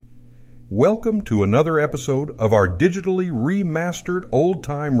Welcome to another episode of our digitally remastered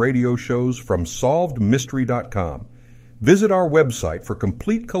old-time radio shows from SolvedMystery.com. Visit our website for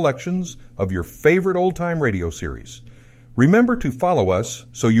complete collections of your favorite old-time radio series. Remember to follow us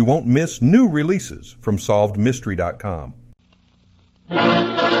so you won't miss new releases from SolvedMystery.com.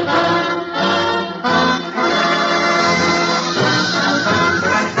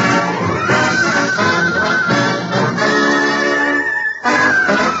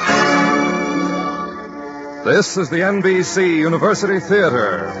 This is the NBC University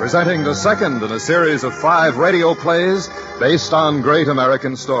Theater, presenting the second in a series of 5 radio plays based on great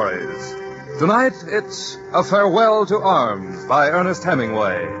American stories. Tonight, it's A Farewell to Arms by Ernest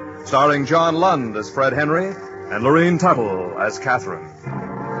Hemingway, starring John Lund as Fred Henry and Lorene Tuttle as Catherine.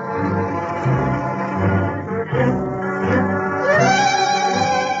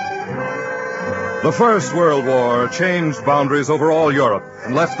 The First World War changed boundaries over all Europe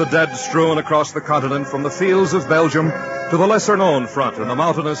and left the dead strewn across the continent from the fields of Belgium to the lesser-known front in the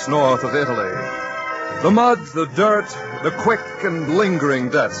mountainous north of Italy. The mud, the dirt, the quick and lingering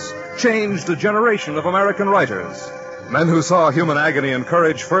deaths changed a generation of American writers, men who saw human agony and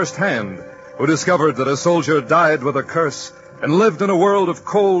courage firsthand, who discovered that a soldier died with a curse and lived in a world of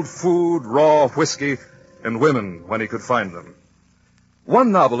cold food, raw whiskey, and women when he could find them.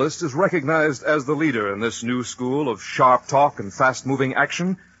 One novelist is recognized as the leader in this new school of sharp talk and fast-moving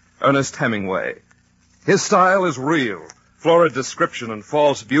action, Ernest Hemingway. His style is real. Florid description and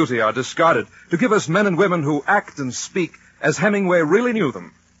false beauty are discarded to give us men and women who act and speak as Hemingway really knew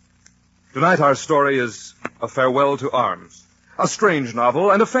them. Tonight our story is A Farewell to Arms, a strange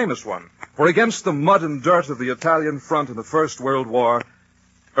novel and a famous one, for against the mud and dirt of the Italian front in the First World War,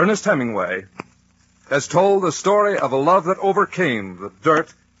 Ernest Hemingway has told the story of a love that overcame the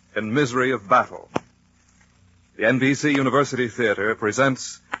dirt and misery of battle. The NBC University Theater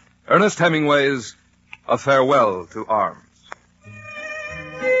presents Ernest Hemingway's A Farewell to Arms.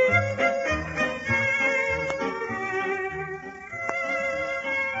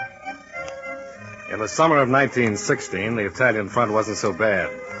 In the summer of 1916, the Italian front wasn't so bad.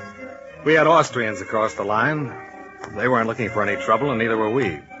 We had Austrians across the line. They weren't looking for any trouble, and neither were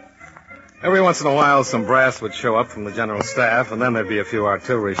we. Every once in a while, some brass would show up from the general staff, and then there'd be a few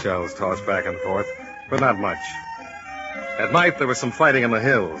artillery shells tossed back and forth, but not much. At night, there was some fighting in the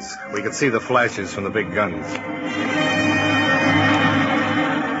hills. We could see the flashes from the big guns.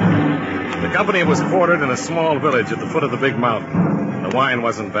 The company was quartered in a small village at the foot of the big mountain. The wine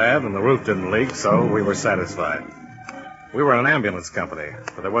wasn't bad, and the roof didn't leak, so we were satisfied. We were an ambulance company,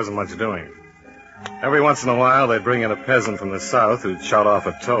 but there wasn't much doing. Every once in a while, they'd bring in a peasant from the south who'd shot off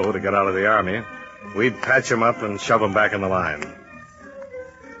a toe to get out of the army. We'd patch him up and shove him back in the line.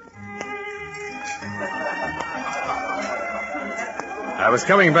 I was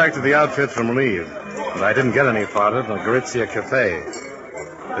coming back to the outfit from leave, but I didn't get any farther than the Gorizia Cafe.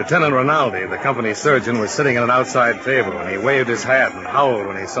 Lieutenant Rinaldi, the company surgeon, was sitting at an outside table, and he waved his hat and howled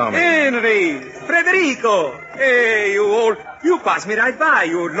when he saw me. Henry! Federico! Hey, you passed me right by,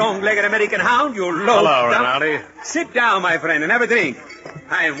 you long-legged American hound, you low... Hello, Rinaldi. Sit down, my friend, and have a drink.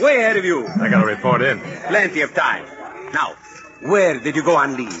 I am way ahead of you. I got to report in. Plenty of time. Now, where did you go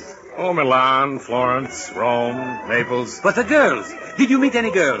on leave? Oh, Milan, Florence, Rome, Naples. But the girls. Did you meet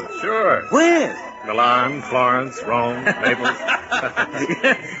any girls? Sure. Where? Milan, Florence, Rome, Naples.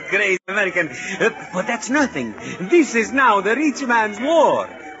 Great American. But that's nothing. This is now the rich man's war.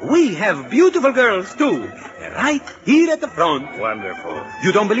 We have beautiful girls, too. Right here at the front. Wonderful.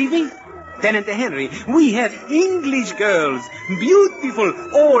 You don't believe me? Tenant Henry, we have English girls. Beautiful,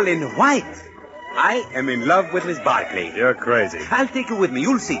 all in white. I am in love with Miss Barclay. You're crazy. I'll take you with me.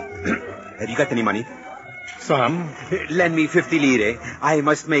 You'll see. Have you got any money? Some. Lend me 50 lire. I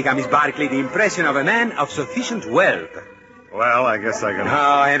must make on Miss Barclay the impression of a man of sufficient wealth. Well, I guess I can...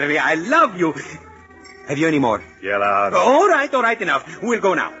 Oh, Henry, I love you. Have you any more? Get out. All right, enough. We'll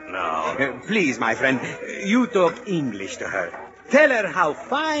go now. No. Please, my friend, you talk English to her. Tell her how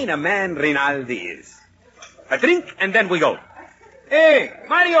fine a man Rinaldi is. A drink, and then we go. Hey,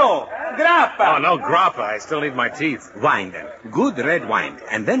 Mario, grappa. Oh, no grappa. I still need my teeth. Wine, then. Good red wine.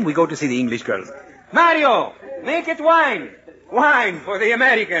 And then we go to see the English girls. Mario, make it wine. Wine for the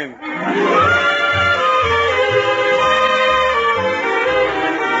American.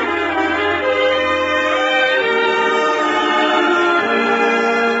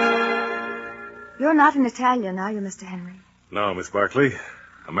 You're not an Italian, are you, Mr. Henry? No, Miss Barclay.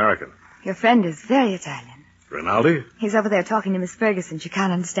 American. Your friend is very Italian. Rinaldi? He's over there talking to Miss Ferguson. She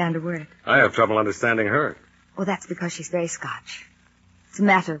can't understand a word. I have trouble understanding her. Oh, that's because she's very Scotch. It's a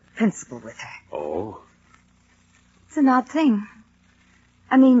matter of principle with her. Oh? It's an odd thing.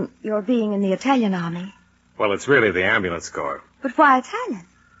 I mean, your being in the Italian army. Well, it's really the ambulance corps. But why Italian?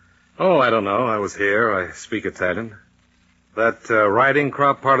 Oh, I don't know. I was here. I speak Italian. That riding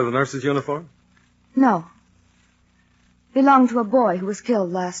crop part of the nurse's uniform? No. Belonged to a boy who was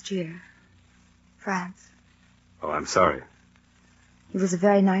killed last year. France. Oh, I'm sorry. He was a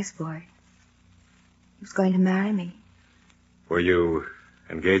very nice boy. He was going to marry me. Were you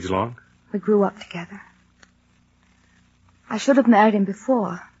engaged long? We grew up together. I should have married him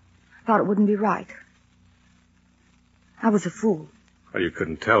before. I thought it wouldn't be right. I was a fool. Well, you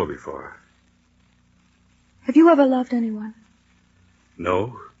couldn't tell before. Have you ever loved anyone?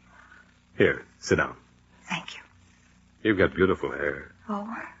 No? Here, sit down. Thank you. You've got beautiful hair. Oh.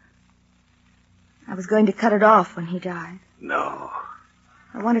 I was going to cut it off when he died. No.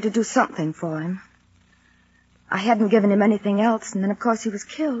 I wanted to do something for him. I hadn't given him anything else, and then, of course, he was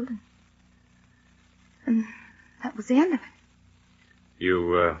killed. And that was the end of it.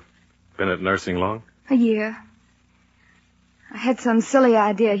 You, been at nursing long? A year. I had some silly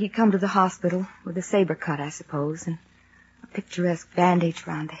idea he'd come to the hospital with a saber cut, I suppose, and a picturesque bandage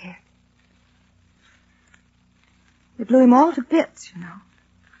round the head. It blew him all to bits, you know.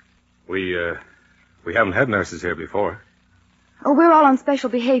 We haven't had nurses here before. Oh, we're all on special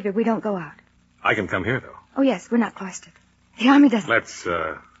behavior. We don't go out. I can come here, though. Oh, yes, we're not cloistered. The army doesn't...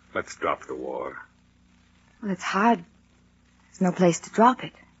 Let's drop the war. Well, it's hard. There's no place to drop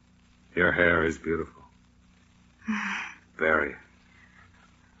it. Your hair is beautiful. Very.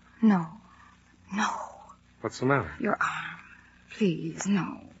 No. What's the matter? Your arm. Please,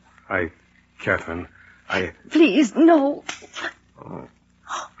 no. Catherine, Please, no. Oh.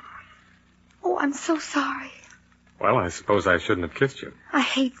 Oh, I'm so sorry. Well, I suppose I shouldn't have kissed you. I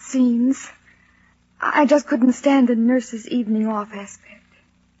hate scenes. I just couldn't stand the nurse's evening off aspect.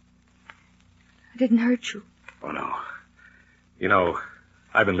 I didn't hurt you. Oh, no. You know,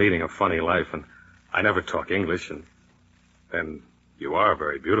 I've been leading a funny life, and I never talk English, and you are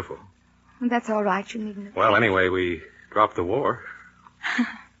very beautiful. That's all right. You needn't have... Well, anyway, we dropped the war.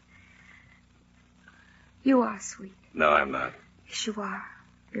 You are sweet. No, I'm not. Yes, you are.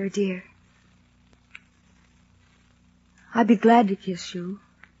 You're a dear. I'd be glad to kiss you.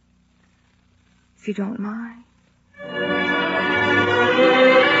 If you don't mind.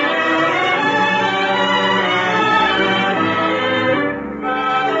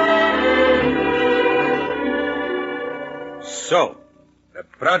 So, the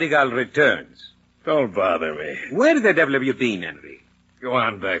prodigal returns. Don't bother me. Where the devil have you been, Henry? Go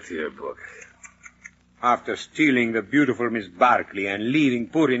on back to your book. After stealing the beautiful Miss Barkley and leaving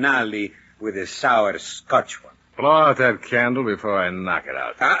poor Rinaldi with a sour Scotch one. Blow out that candle before I knock it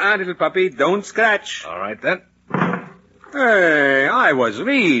out. Little puppy, don't scratch. All right, then. Hey, I was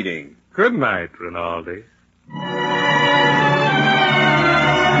reading. Good night, Rinaldi.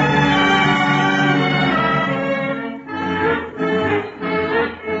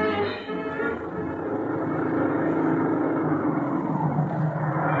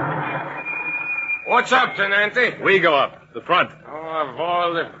 What's up, Tenente? We go up. The front. Oh, of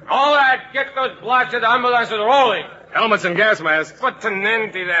all that, get those blasted ambulances rolling. Helmets and gas masks. But,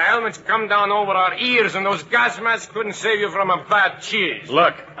 Tenente, the helmets come down over our ears, and those gas masks couldn't save you from a bad cheese.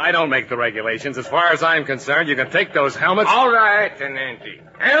 Look, I don't make the regulations. As far as I'm concerned, you can take those helmets. All right, Tenente.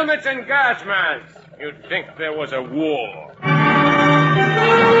 Helmets and gas masks. You'd think there was a war.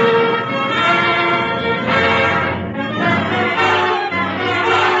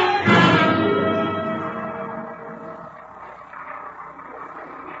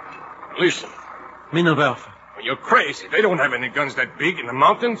 Listen. Minerva. You're crazy. They don't have any guns that big in the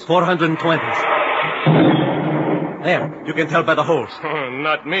mountains. 420s. There, you can tell by the holes.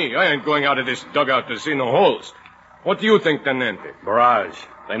 Not me. I ain't going out of this dugout to see no holes. What do you think, Tenente? Barrage.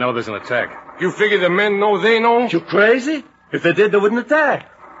 They know there's an attack. You figure the men know they know? You crazy? If they did, they wouldn't attack.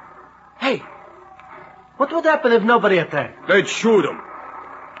 Hey, what would happen if nobody attacked? They'd shoot them.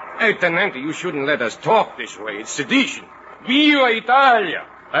 Hey, Tenente, you shouldn't let us talk this way. It's sedition. Viva Italia!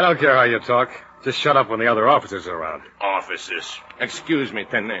 I don't care how you talk. Just shut up when the other officers are around. Officers. Excuse me,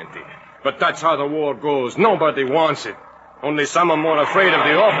 Tenente. But that's how the war goes. Nobody wants it. Only some are more afraid of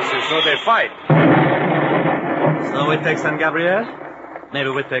the officers, so they fight. So we take San Gabriel? Maybe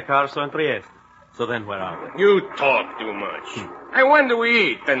we take Carso and Trieste. So then where are we? You talk too much. Hey, when do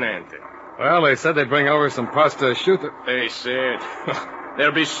we eat, Tenente? Well, they said they'd bring over some pasta asciutto. They said.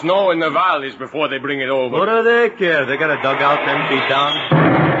 There'll be snow in the valleys before they bring it over. What do they care? They got a dugout empty down.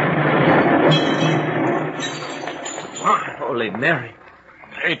 Holy Mary.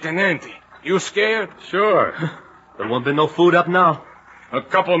 Hey, Tenente, you scared? Sure. There won't be no food up now. A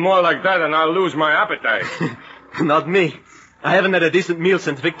couple more like that and I'll lose my appetite. Not me. I haven't had a decent meal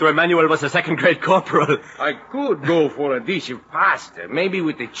since Victor Emmanuel was a second-grade corporal. I could go for a dish of pasta, maybe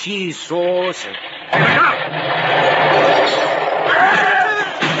with the cheese sauce and...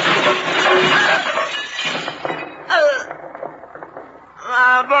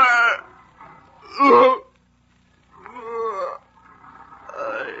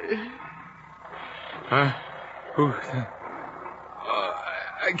 Hey, look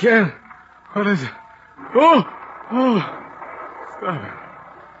I can't. What is it? Oh! Stop it.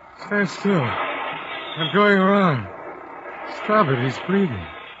 Stand still. I'm going around. Stop it. He's bleeding.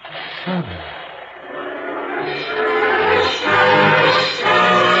 Stop it.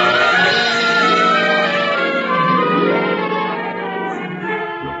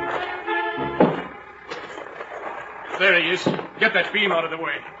 There he is. Get that beam out of the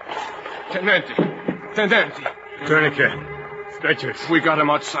way. Tenente. Tourniquet. Stretchers. We got him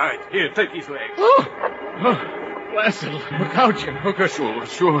outside. Here, take his legs. Blasted. Look out, Jim Hooker.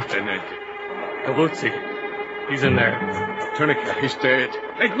 Sure, Tenente. Gavuzzi. He's in there. Tourniquet, he's dead.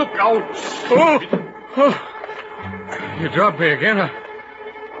 Hey, look out! You dropped me again, huh?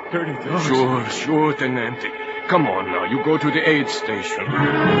 $30. Sure, Tenente. Come on now, you go to the aid station.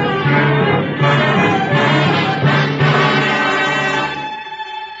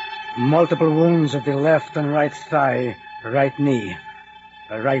 Multiple wounds of the left and right thigh, right knee,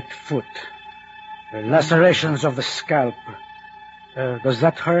 the right foot. Lacerations of the scalp. Does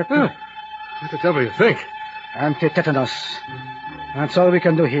that hurt? What the devil do you think? Anti-tetanus. That's all we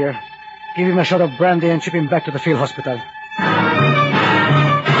can do here. Give him a shot of brandy and ship him back to the field hospital.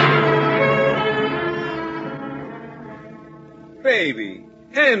 Baby,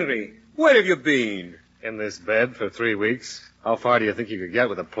 Henry, where have you been? In this bed for 3 weeks. How far do you think you could get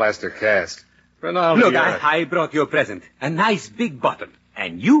with a plaster cast? Ronaldo, Look, I brought you a present. A nice big bottle.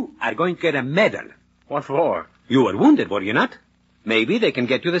 And you are going to get a medal. What for? You were wounded, were you not? Maybe they can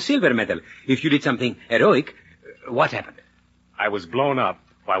get you the silver medal. If you did something heroic, what happened? I was blown up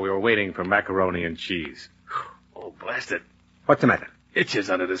while we were waiting for macaroni and cheese. Oh, blast it. What's the matter? Itches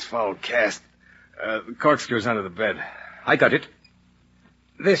under this foul cast. The corkscrew's under the bed. I got it.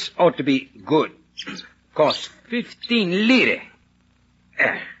 This ought to be good. Cost 15 lire.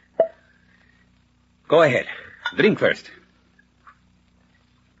 Go ahead. Drink first.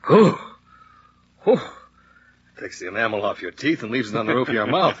 Takes the enamel off your teeth and leaves it on the roof of your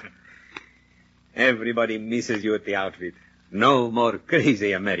mouth. Everybody misses you at the outfit. No more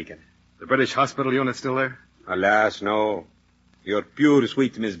crazy American. The British hospital unit still there? Alas, no. Your pure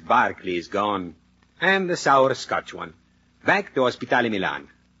sweet Miss Barkley is gone. And the sour Scotch one. Back to Ospitale Milan.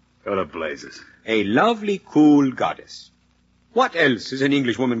 Go to blazes. A lovely, cool goddess. What else is an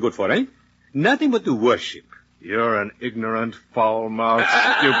English woman good for, eh? Nothing but to worship. You're an ignorant, foul-mouthed,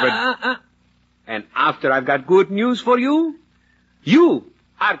 stupid... And after I've got good news for you, you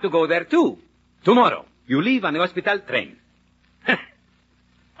are to go there too. Tomorrow, you leave on the hospital train.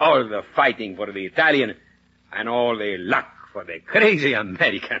 All the fighting for the Italian and all the luck for the crazy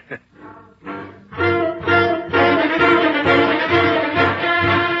American.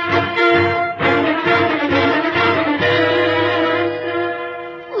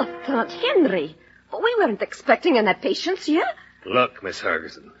 Lieutenant Henry, we weren't expecting any patients here. Look, Miss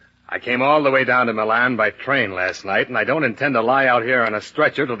Ferguson, I came all the way down to Milan by train last night, and I don't intend to lie out here on a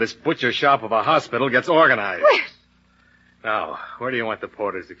stretcher till this butcher shop of a hospital gets organized. Where? Now, where do you want the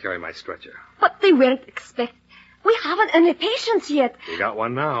porters to carry my stretcher? But they weren't we haven't any patients yet. You got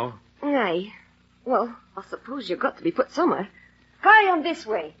one now. Aye. Well, I suppose you've got to be put somewhere. Carry on this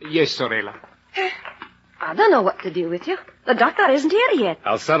way. Yes, Sorella. I don't know what to do with you. The doctor isn't here yet.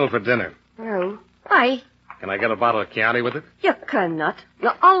 I'll settle for dinner. Oh, aye. Can I get a bottle of Chianti with it? You cannot.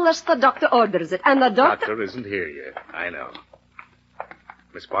 Not unless the doctor orders it. And the Doctor isn't here yet. I know.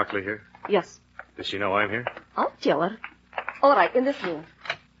 Miss Barkley here? Yes. Does she know I'm here? I'll tell her. All right, in this room.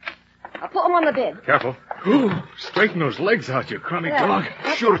 I'll put him on the bed. Careful. Ooh, straighten those legs out, you crummy dog.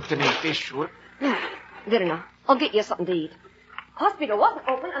 Sure, Tenente, sure. There now. I'll get you something to eat. Hospital wasn't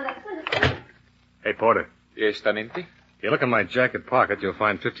open and that's... Hey, porter. Yes, Tenente? You look in my jacket pocket, you'll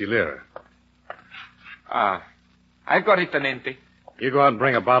find 50 lire. Ah, I got it, Tenente. You go out and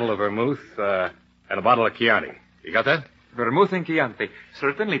bring a bottle of vermouth, and a bottle of Chianti. You got that? Vermouth and Chianti.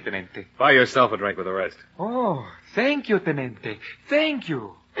 Certainly, Tenente. Buy yourself a drink with the rest. Oh, thank you, Tenente. Thank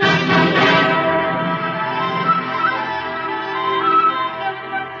you.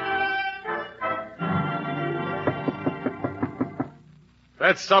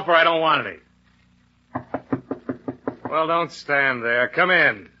 That's supper. I don't want any. Well, don't stand there. Come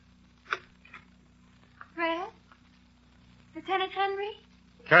in. Fred? Lieutenant Henry?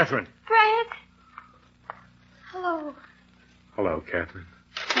 Catherine. Fred? Hello. Hello, Catherine.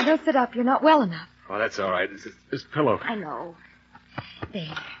 Now, don't sit up. You're not well enough. Oh, that's all right. This pillow. I know.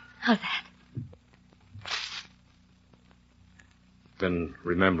 There. How's that? Been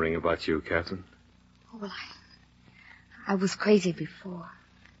remembering about you, Catherine. Oh, well, I was crazy before.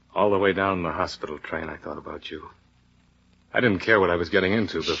 All the way down the hospital train, I thought about you. I didn't care what I was getting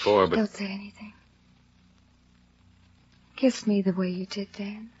into before, but... Don't say anything. Kiss me the way you did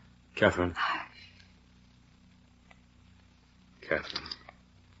then. Catherine. Catherine.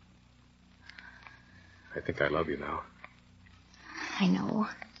 I think I love you now. I know.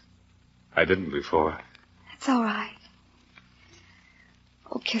 I didn't before. It's all right.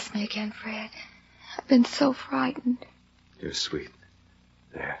 Oh, kiss me again, Fred. I've been so frightened. You're sweet.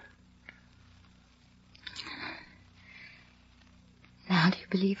 There. Now, do you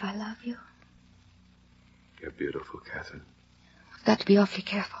believe I love you? You're beautiful, Catherine. We've got to be awfully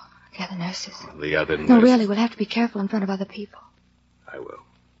careful. The other nurses. The other nurses. No, really, we'll have to be careful in front of other people. I will.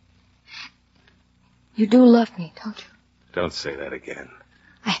 You do love me, don't you? Don't say that again.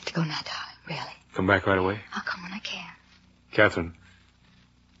 I have to go now, darling, really. Come back right away? I'll come when I can. Catherine,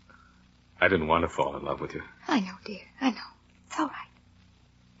 I didn't want to fall in love with you. I know, dear. I know. It's all right.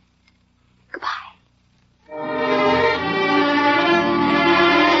 Goodbye.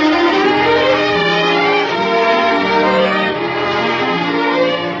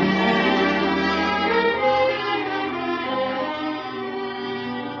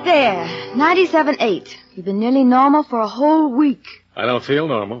 There. 97.8. You've been nearly normal for a whole week. I don't feel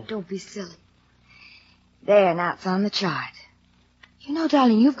normal. Don't be silly. There, now it's on the chart. You know,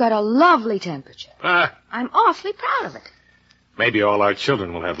 darling, you've got a lovely temperature. I'm awfully proud of it. Maybe all our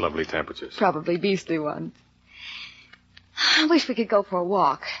children will have lovely temperatures. Probably beastly ones. I wish we could go for a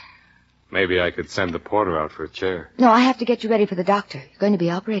walk. Maybe I could send the porter out for a chair. No, I have to get you ready for the doctor. You're going to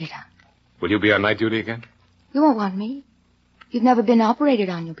be operated on. Will you be on night duty again? You won't want me. You've never been operated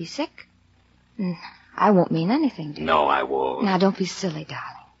on. You'll be sick. I won't mean anything to you. No, I won't. Now, don't be silly,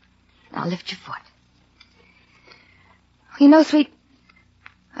 darling. Now, lift your foot. You know, sweet,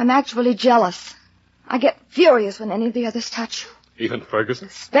 I'm actually jealous. I get furious when any of the others touch you. Even Ferguson?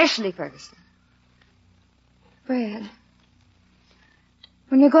 Especially Ferguson. Fred,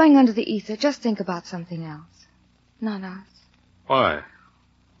 when you're going under the ether, just think about something else. Not us. Why?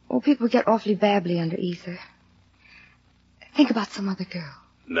 Oh, people get awfully babbly under ether. Think about some other girl.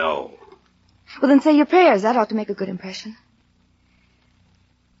 No. Well, then say your prayers. That ought to make a good impression.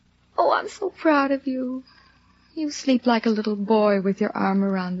 Oh, I'm so proud of you. You sleep like a little boy with your arm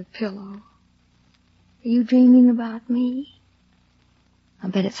around the pillow. Are you dreaming about me? I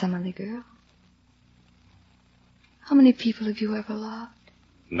bet it's some other girl. How many people have you ever loved?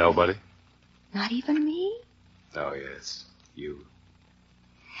 Nobody. Not even me? Oh, yes. You.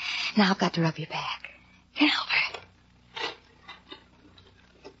 Now I've got to rub your back. Can't help it.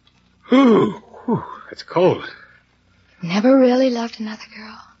 Ooh, it's cold. Never really loved another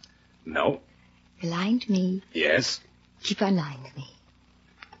girl? No. You're lying to me. Yes. Keep on lying to me.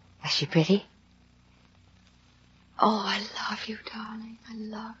 Was she pretty? Oh, I love you, darling. I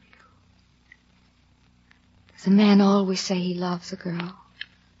love you. Does a man always say he loves a girl?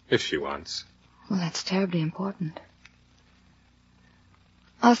 If she wants. Well, that's terribly important.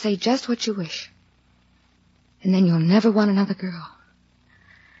 I'll say just what you wish. And then you'll never want another girl.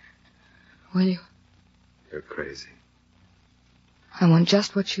 Will you? You're crazy. I want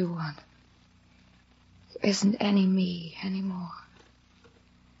just what you want. There isn't any me anymore.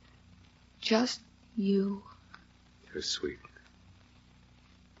 Just you. You're sweet.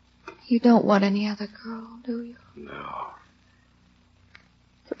 You don't want any other girl, do you? No.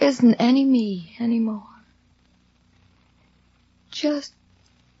 There isn't any me anymore. Just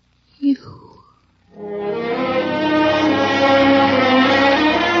you.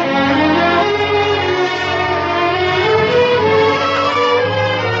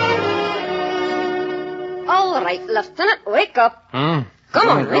 All right, Lieutenant, wake up. Huh? Come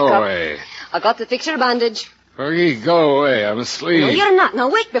on, wake go up. away. I got to fix your bandage. Fergie, go away. I'm asleep. No, you're not. Now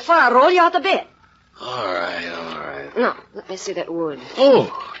wake before I roll you out of bed. All right. Now, let me see that wound.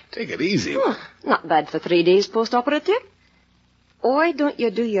 Oh, take it easy. Not bad for 3 days post-operative. Why don't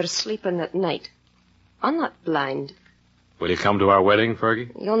you do your sleeping at night? I'm not blind. Will you come to our wedding, Fergie?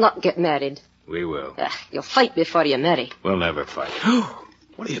 You'll not get married. We will. You'll fight before you marry. We'll never fight.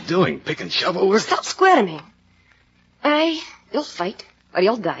 What are you doing? Picking shovels? Stop squirming. Aye, you'll fight, or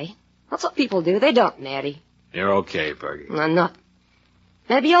you'll die. That's what people do. They don't marry. You're okay, Fergie. I'm not.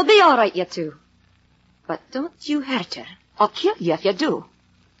 Maybe you'll be all right, you two. But don't you hurt her. I'll kill you if you do.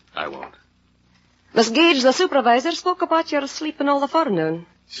 I won't. Miss Gage, the supervisor, spoke about your sleeping all the forenoon.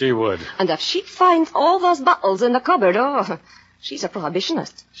 She would. And if she finds all those bottles in the cupboard, She's a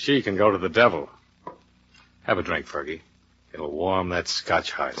prohibitionist. She can go to the devil. Have a drink, Fergie. It'll warm that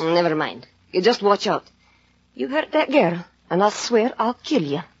Scotch heart. Never mind. You just watch out. You hurt that girl, and I'll swear I'll kill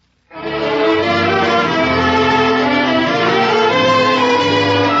you.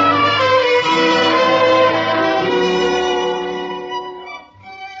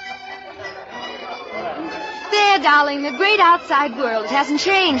 There, darling, the great outside world. It hasn't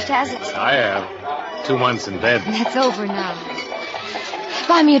changed, has it? I have. 2 months in bed. That's over now.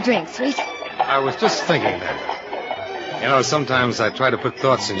 Buy me a drink, sweet. I was just thinking that. You know, sometimes I try to put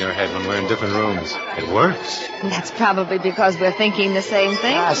thoughts in your head when we're in different rooms. It works. That's probably because we're thinking the same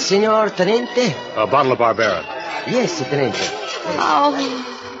thing. Senor Tenente? A bottle of Barbera. Yes, Tenente. Oh,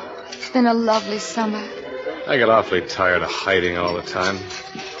 it's been a lovely summer. I get awfully tired of hiding all the time.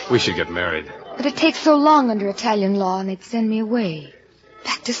 We should get married. But it takes so long under Italian law, and they'd send me away.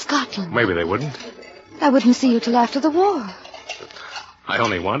 Back to Scotland. Maybe they wouldn't. I wouldn't see you till after the war. I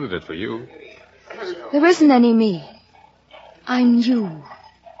only wanted it for you. There isn't any me. I'm you.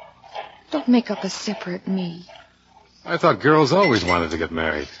 Don't make up a separate me. I thought girls always wanted to get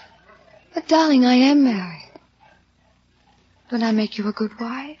married. But, darling, I am married. Don't I make you a good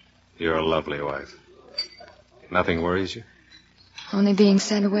wife? You're a lovely wife. Nothing worries you? Only being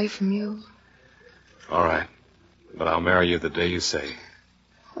sent away from you. All right. But I'll marry you the day you say.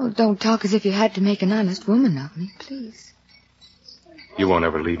 Oh, don't talk as if you had to make an honest woman of me, please. You won't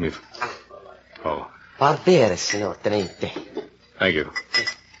ever leave me. Oh. Barbera, Senor Tenente. Thank you.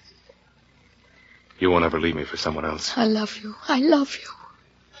 You won't ever leave me for someone else. I love you. I love you.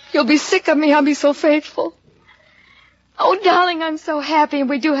 You'll be sick of me. I'll be so faithful. Oh, darling, I'm so happy, and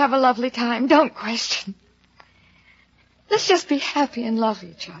we do have a lovely time. Don't question. Let's just be happy and love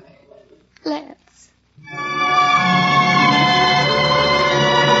each other. Let's.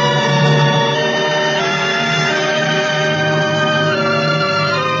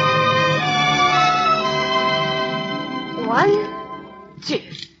 One, two.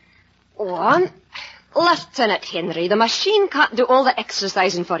 One. Lieutenant Henry, the machine can't do all the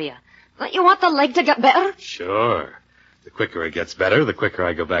exercising for you. Don't you want the leg to get better? Sure. The quicker it gets better, the quicker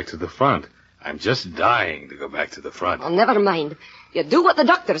I go back to the front. I'm just dying to go back to the front. Oh, never mind. You do what the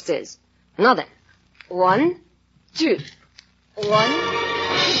doctor says. Now then. 1, 2. 1.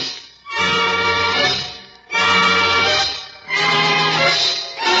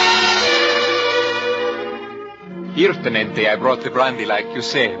 Here, Tenente, I brought the brandy like you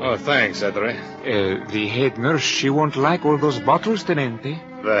said. Oh, thanks, Edre. The head nurse, she won't like all those bottles, Tenente.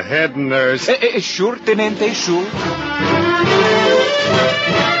 The head nurse? Sure, Tenente, sure.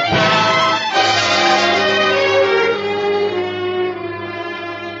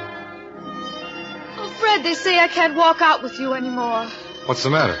 Oh, Fred, they say I can't walk out with you anymore. What's the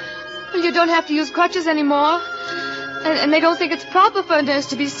matter? Well, you don't have to use crutches anymore. And they don't think it's proper for a nurse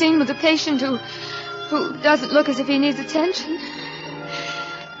to be seen with a patient who doesn't look as if he needs attention.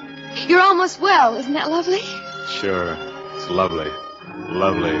 You're almost well. Isn't that lovely? Sure. It's lovely.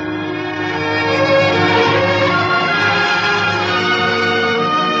 Lovely.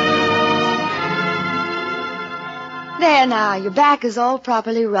 There now, your back is all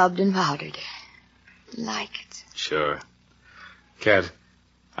properly rubbed and powdered. Like it. Sure. Cat,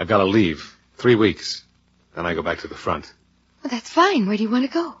 I've got to leave. 3 weeks. Then I go back to the front. Well, that's fine. Where do you want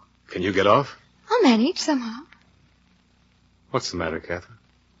to go? Can you get off? I'll manage somehow. What's the matter, Catherine?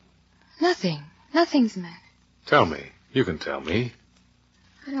 Nothing. Nothing's the matter. Tell me. You can tell me.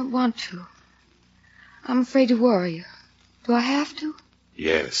 I don't want to. I'm afraid to worry you. Do I have to?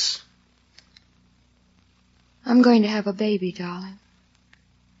 Yes. I'm going to have a baby, darling.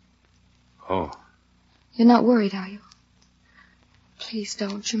 Oh. You're not worried, are you? Please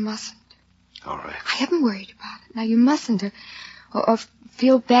don't. You mustn't. All right. I haven't worried about it. Now, you mustn't or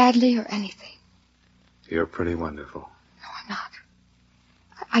feel badly or anything. You're pretty wonderful. No, I'm not.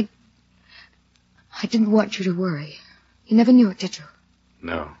 I didn't want you to worry. You never knew it, did you?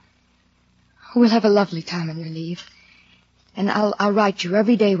 No. We'll have a lovely time on your leave. And I'll write you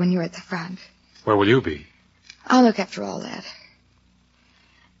every day when you're at the front. Where will you be? I'll look after all that.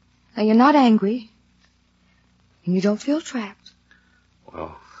 Now, you're not angry. And you don't feel trapped.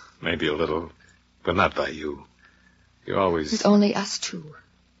 Well, maybe a little, but not by you. You're always... There's only us two.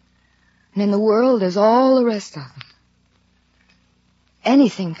 And in the world, there's all the rest of them.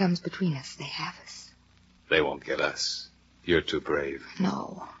 Anything comes between us, they have us. They won't get us. You're too brave.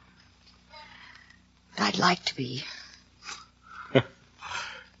 No. But I'd like to be.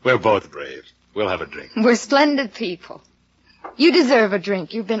 We're both brave. We'll have a drink. We're splendid people. You deserve a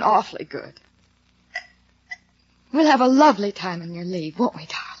drink. You've been awfully good. We'll have a lovely time on your leave, won't we,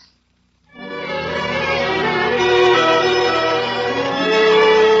 darling?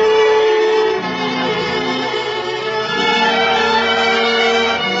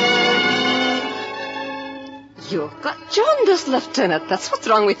 Jaundice, Lieutenant. That's what's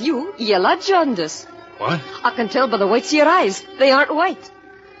wrong with you. Yellow jaundice. What? I can tell by the whites of your eyes. They aren't white.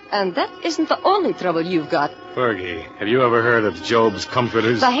 And that isn't the only trouble you've got. Fergie, have you ever heard of Job's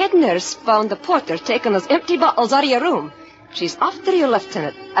Comforters? The head nurse found the porter taking those empty bottles out of your room. She's after you,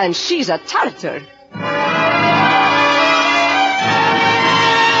 Lieutenant, and she's a tartar.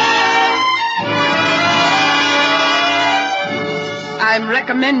 I'm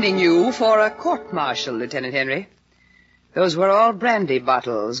recommending you for a court-martial, Lieutenant Henry. Those were all brandy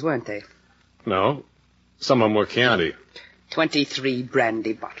bottles, weren't they? No. Some of them were Chianti. 23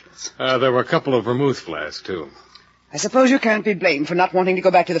 brandy bottles. There were a couple of vermouth flasks, too. I suppose you can't be blamed for not wanting to go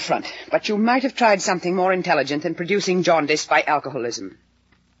back to the front, but you might have tried something more intelligent than producing jaundice by alcoholism.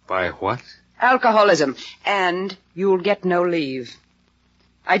 By what? Alcoholism. And you'll get no leave.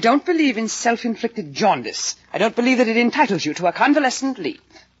 I don't believe in self-inflicted jaundice. I don't believe that it entitles you to a convalescent leave.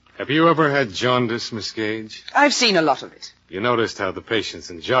 Have you ever had jaundice, Miss Gage? I've seen a lot of it. You noticed how the patients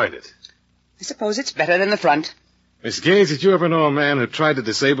enjoyed it. I suppose it's better than the front. Miss Gage, did you ever know a man who tried to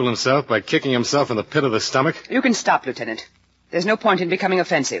disable himself by kicking himself in the pit of the stomach? You can stop, Lieutenant. There's no point in becoming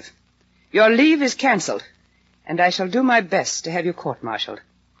offensive. Your leave is cancelled, and I shall do my best to have you court-martialed.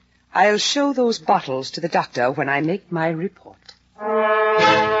 I'll show those bottles to the doctor when I make my report.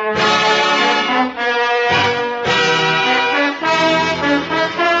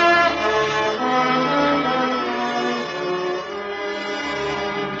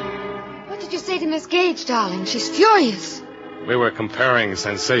 Say to Miss Gage, darling. She's furious. We were comparing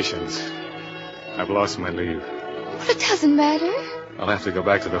sensations. I've lost my leave. But it doesn't matter. I'll have to go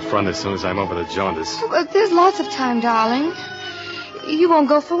back to the front as soon as I'm over the jaundice. But there's lots of time, darling. You won't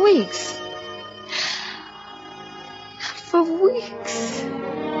go for weeks. Not for weeks.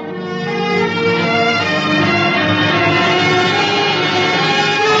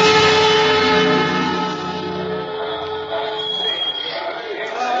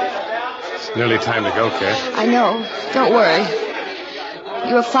 Nearly time to go, Kat. I know. Don't worry.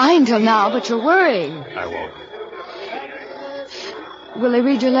 You were fine till now, but you're worrying. I won't. Will they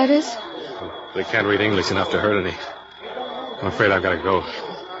read your letters? They can't read English enough to hurt any. I'm afraid I've got to go.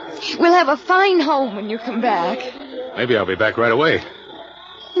 We'll have a fine home when you come back. Maybe I'll be back right away.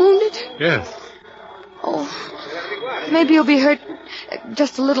 Wounded? Yes. Oh, maybe you'll be hurt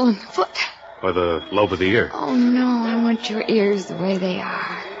just a little in the foot. Or the lobe of the ear. Oh, no, I want your ears the way they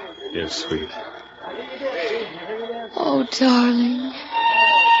are. You're sweet. Oh, darling.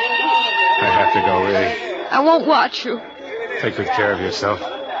 I have to go, really. I won't watch you. Take good care of yourself.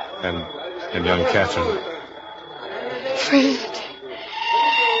 And young Catherine. Fred.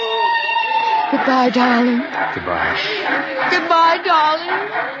 Goodbye, darling. Goodbye. Goodbye, darling.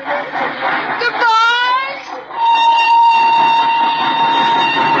 Goodbye.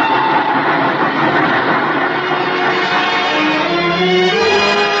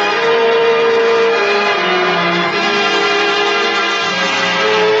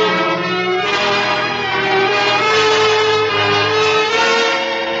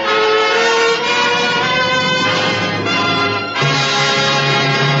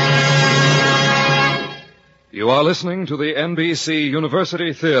 You are listening to the NBC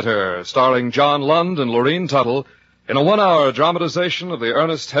University Theater, starring John Lund and Lorene Tuttle, in a one-hour dramatization of the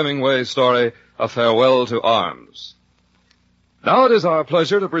Ernest Hemingway story, A Farewell to Arms. Now it is our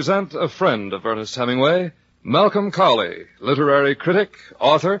pleasure to present a friend of Ernest Hemingway, Malcolm Cowley, literary critic,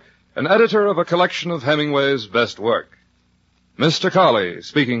 author, and editor of a collection of Hemingway's best work. Mr. Cowley,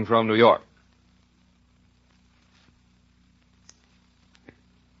 speaking from New York.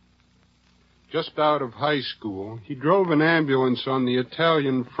 Just out of high school, he drove an ambulance on the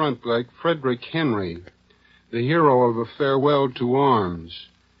Italian front like Frederick Henry, the hero of A Farewell to Arms.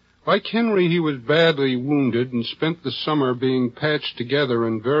 Like Henry, he was badly wounded and spent the summer being patched together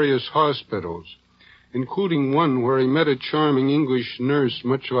in various hospitals, including one where he met a charming English nurse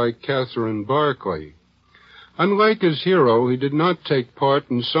much like Catherine Barclay. Unlike his hero, he did not take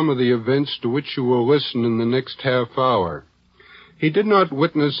part in some of the events to which you will listen in the next half hour. He did not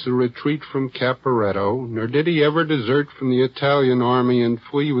witness the retreat from Caporetto, nor did he ever desert from the Italian army and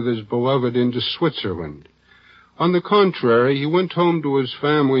flee with his beloved into Switzerland. On the contrary, he went home to his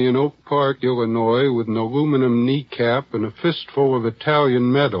family in Oak Park, Illinois, with an aluminum kneecap and a fistful of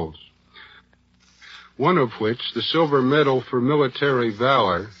Italian medals, one of which, the Silver Medal for Military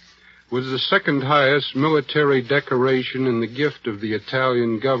Valor, was the second highest military decoration in the gift of the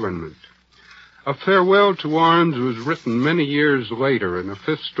Italian government. A Farewell to Arms was written many years later in a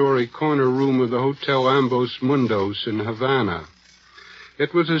fifth-story corner room of the Hotel Ambos Mundos in Havana.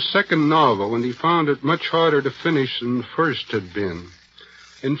 It was his second novel, and he found it much harder to finish than the first had been.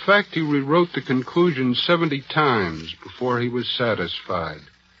 In fact, he rewrote the conclusion 70 times before he was satisfied.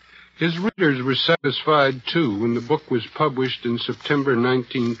 His readers were satisfied, too, when the book was published in September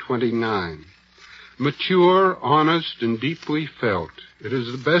 1929. Mature, honest, and deeply felt, it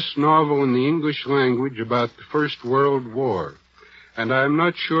is the best novel in the English language about the First World War, and I am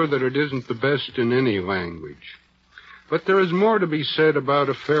not sure that it isn't the best in any language. But there is more to be said about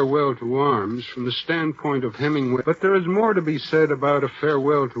A Farewell to Arms from the standpoint of Hemingway's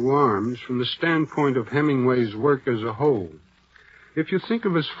work as a whole. If you think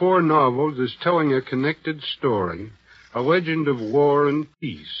of his 4 novels as telling a connected story, a legend of war and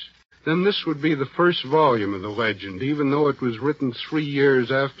peace, then this would be the first volume of the legend, even though it was written 3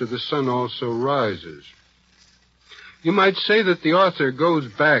 years after The Sun Also Rises. You might say that the author goes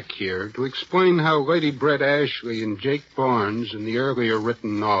back here to explain how Lady Brett Ashley and Jake Barnes in the earlier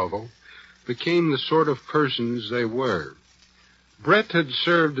written novel became the sort of persons they were. Brett had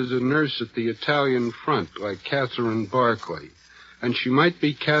served as a nurse at the Italian front like Catherine Barclay, and she might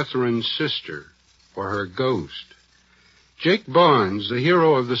be Catherine's sister or her ghost. Jake Barnes, the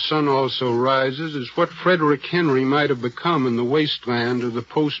hero of The Sun Also Rises, is what Frederick Henry might have become in the wasteland of the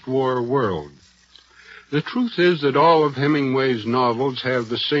post-war world. The truth is that all of Hemingway's novels have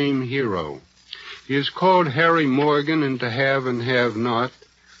the same hero. He is called Harry Morgan in To Have and Have Not,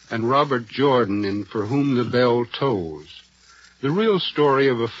 and Robert Jordan in For Whom the Bell Tolls. The real story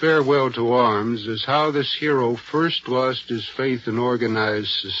of A Farewell to Arms is how this hero first lost his faith in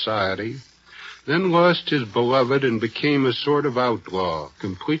organized society, then lost his beloved and became a sort of outlaw,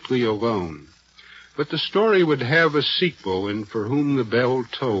 completely alone. But the story would have a sequel in For Whom the Bell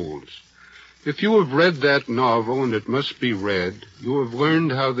Tolls. If you have read that novel, and it must be read, you have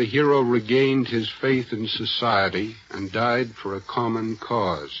learned how the hero regained his faith in society and died for a common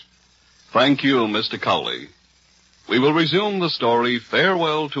cause. Thank you, Mr. Cowley. We will resume the story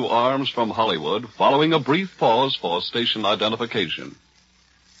Farewell to Arms from Hollywood following a brief pause for station identification.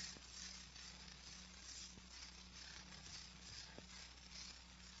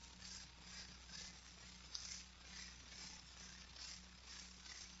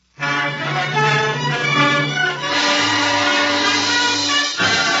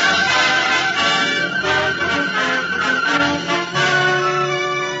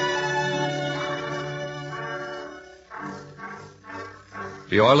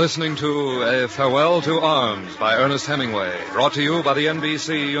 You're listening to A Farewell to Arms by Ernest Hemingway, brought to you by the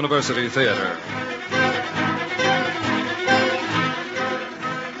NBC University Theater.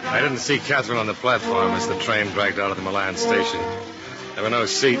 I didn't see Catherine on the platform as the train dragged out of the Milan station. There were no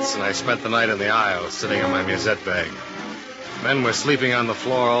seats, and I spent the night in the aisle, sitting on my musette bag. Men were sleeping on the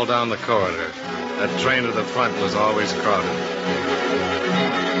floor all down the corridor. That train to the front was always crowded.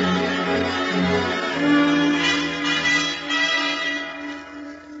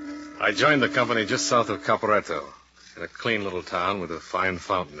 I joined the company just south of Caporetto, in a clean little town with a fine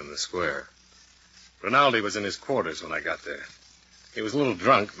fountain in the square. Rinaldi was in his quarters when I got there. He was a little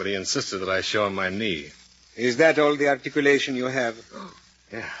drunk, but he insisted that I show him my knee. Is that all the articulation you have? Oh,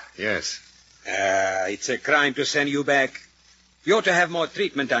 yeah, yes. It's a crime to send you back. You ought to have more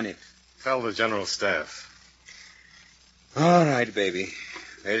treatment on it. Tell the general staff. All right, baby.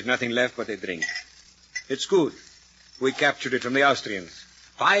 There's nothing left but a drink. It's good. We captured it from the Austrians.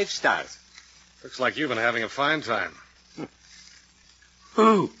 5 stars. Looks like you've been having a fine time.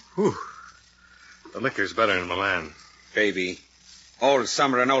 Ooh. The liquor's better in Milan. Baby, all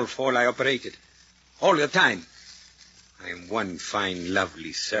summer and all fall I operated. All the time. I am one fine,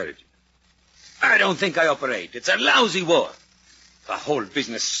 lovely surgeon. I don't think I operate. It's a lousy war. The whole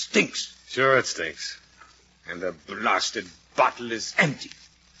business stinks. Sure it stinks. And the blasted bottle is empty.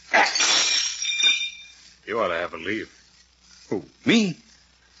 You ought to have a leave. Who, me?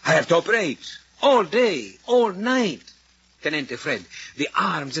 I have to operate. All day, all night. Tenente Fred, the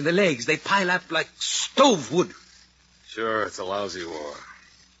arms and the legs, they pile up like stove wood. Sure, it's a lousy war.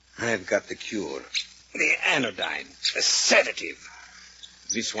 I've got the cure. The anodyne, a sedative.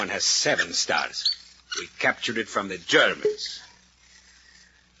 This one has 7 stars. We captured it from the Germans.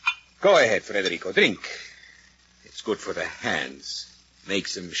 Go ahead, Federico, drink. It's good for the hands.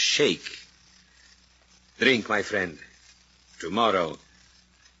 Makes them shake. Drink, my friend. Tomorrow,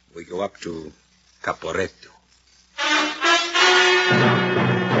 we go up to Caporetto.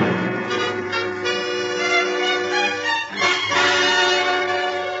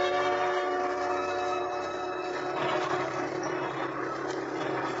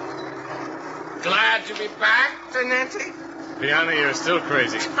 Glad to be back, Tenente? Piana, you're still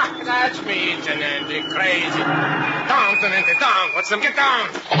crazy. That's me, Tenente, crazy. Down, Tenente, down. What's the... Get down.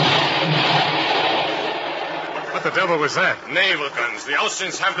 What the devil was that? Naval guns. The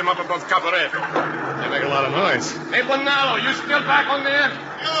Austrians have them up above Caporetto. They make a lot of noise. Hey, Bonallo, you still back on there?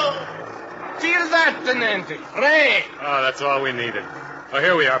 Feel that, Tenente. Rain. Oh, that's all we needed. Oh,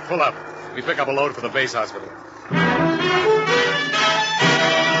 here we are. Pull up. We pick up a load for the base hospital.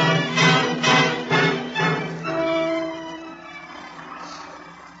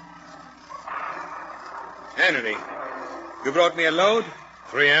 Henry, you brought me a load?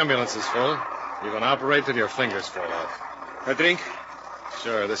 3 ambulances full. You can operate till your fingers fall off. A drink?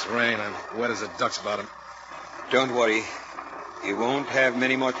 Sure, this rain, I'm wet as a duck's bottom. Don't worry. You won't have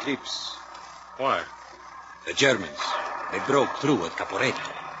many more trips. Why? The Germans, they broke through at Caporetto.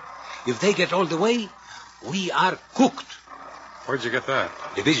 If they get all the way, we are cooked. Where'd you get that?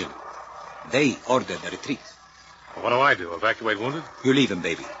 Division. They ordered the retreat. Well, what do? Evacuate wounded? You leave them,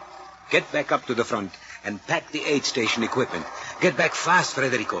 baby. Get back up to the front and pack the aid station equipment. Get back fast,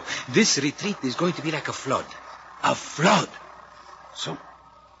 Federico. This retreat is going to be like a flood. A flood. So,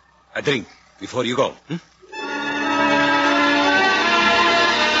 a drink before you go.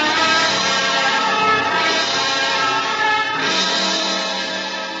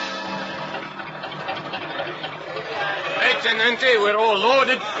 Hey, Tenente, we're all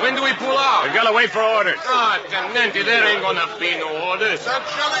loaded. When do we pull out? We gotta wait for orders. Ah, Tenente, there ain't gonna be no orders. That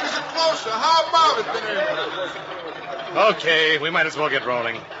shellings are closer. How about it, Tenente? Okay, we might as well get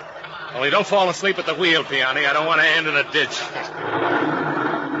rolling. Only don't fall asleep at the wheel, Piani. I don't want to end in a ditch.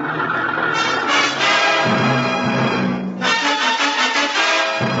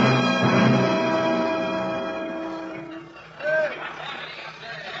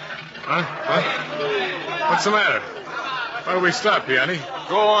 Huh? What's the matter? Why do we stop, Piani?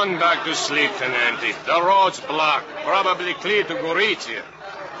 Go on back to sleep, Tenente. The road's blocked. Probably clear to Gorizia.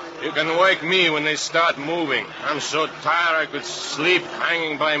 You can wake me when they start moving. I'm so tired I could sleep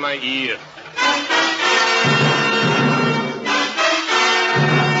hanging by my ear.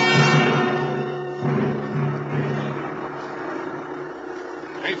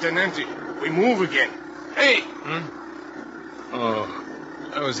 Hey, Tenente, we move again. Hey! Oh,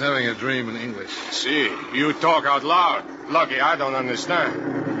 I was having a dream in English. See, you talk out loud. Lucky I don't understand.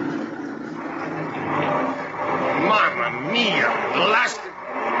 Mamma mia, blasted.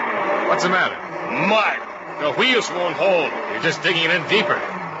 What's the matter? Mud. The wheels won't hold. You're just digging it in deeper.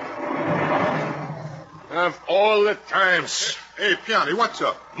 Of all the times. Hey, Piani, what's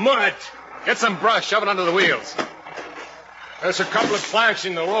up? Mud. Get some brush, shove it under the wheels. There's a couple of planks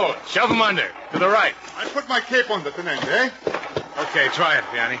in the road. Shove them under, to the right. I put my cape on the Tenente, eh? Okay, try it,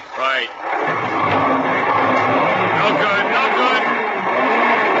 Piani. Right. No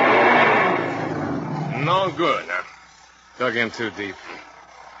good. No good, huh? Dug in too deep.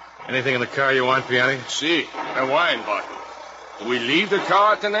 Anything in the car you want, Piani? See, a wine bottle. Do we leave the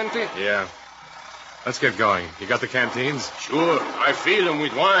car, Tenente? Yeah. Let's get going. You got the canteens? Sure. I fill them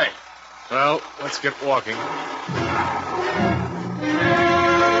with wine. Well, let's get walking.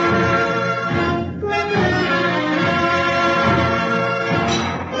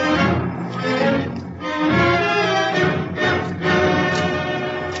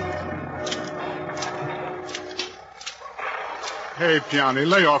 Hey, Piani,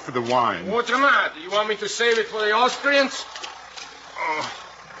 lay off of the wine. What's the matter? You want me to save it for the Austrians? Oh,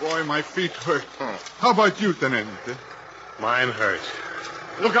 boy, my feet hurt. How about you, Tenente? Mine hurt.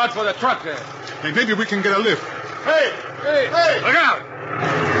 Look out for the truck there. Hey, maybe we can get a lift. Hey! Look out!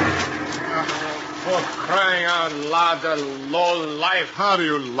 For crying out loud, the low life. How do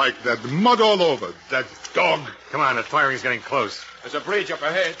you like that? Mud all over. That dog. Come on, the firing's getting close. There's a bridge up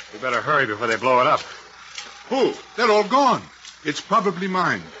ahead. We better hurry before they blow it up. Who? They're all gone. It's probably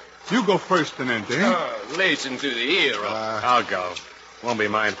mine. You go first, Tenente. Listen to the hero. I'll go. Won't be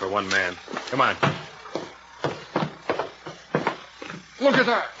mine for one man. Come on. Look at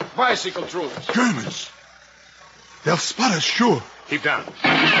that. Bicycle troops. Germans. They'll spot us, sure. Keep down.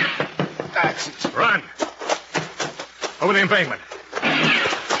 That's it. Run. Over the embankment.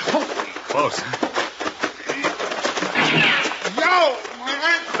 Close. Yo, my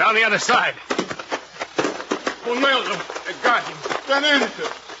ankle. Down the other side. Bonello, they got him. Tenente.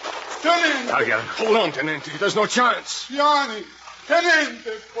 Tenente. I'll get him. Hold on, Tenente. There's no chance. Piani.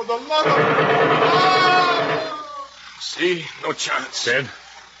 Tenente, for the love of... Ah! See? No chance. Dead?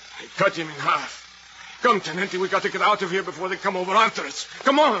 They cut him in half. Come, Tenente, we got to get out of here before they come over after us.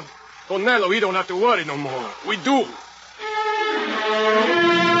 Come on. Bonello, we don't have to worry no more. We do.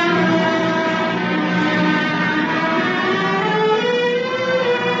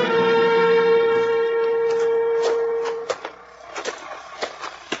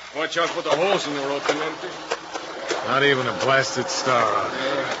 Watch out for the holes in the road, Tenente. Not even a blasted star on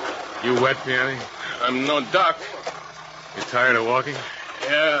it. You wet, Piani? I'm no duck. You tired of walking?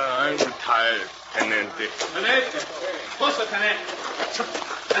 Yeah, I'm retired, Tenente. Tenente! What's the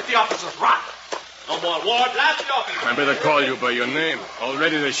Tenente? Let the officers rot. No more war, blast the officers. I better call you by your name.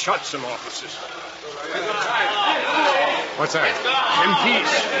 Already they shot some officers. What's that?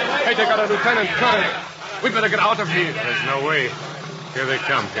 MPs. Hey, they got a Lieutenant Colonel. We better get out of here. There's no way. Here they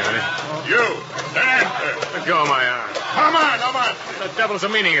come, Johnny. You, Tenente. Let go of my arm. Come on. What the devil's the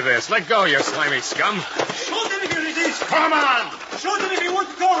meaning of this? Let go, you slimy scum. Shoot him if you resist. Come on. Shoot him if you want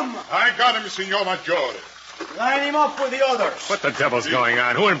to come. I got him, Signor Maggiore. Line him up with the others. What the devil's going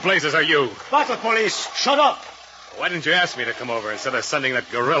on? Who in blazes are you? Battle police, shut up. Why didn't you ask me to come over instead of sending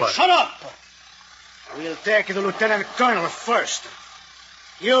that gorilla? Shut up. We'll take the Lieutenant Colonel first.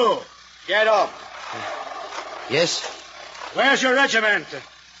 You, get up. Yes? Where's your regiment?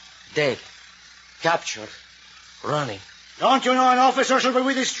 Dead. Captured. Running. Don't you know an officer should be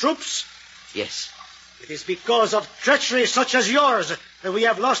with his troops? Yes. It is because of treachery such as yours that we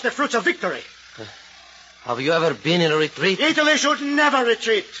have lost the fruits of victory. Have you ever been in a retreat? Italy should never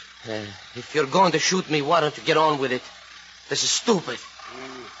retreat. If you're going to shoot me, why don't you get on with it? This is stupid.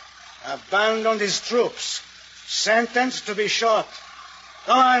 Abandon his troops. Sentenced to be shot.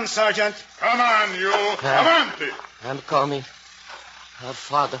 Go on, Sergeant. Come on, you. Avanti. I'm coming. Our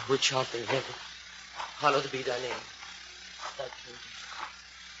Father, which art in heaven, hallowed be thy name. Thy kingdom.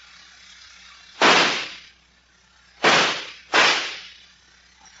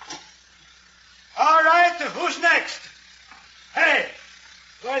 All right, who's next? Hey,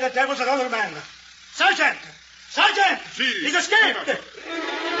 where the devil's that other man? Sergeant! Sergeant! He's escaped!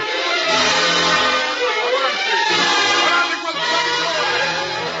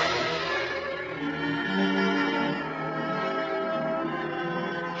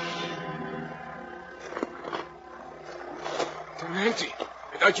 Tenente,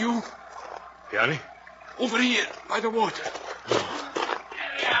 is that you? Johnny? Over here, by the water.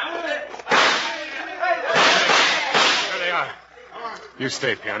 There they are. You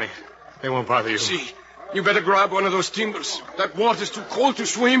stay, Peony. They won't bother you. See, you better grab one of those timbers. That water's too cold to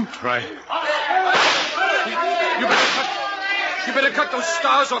swim. Right. You better cut those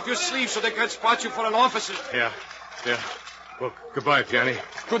stars off your sleeves so they can't spot you for an officer. Yeah. Well, goodbye, Peony.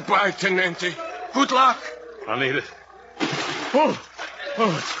 Goodbye, Tenente. Good luck. I'll need it. Oh,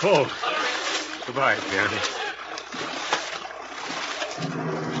 it's cold. Goodbye, Peony.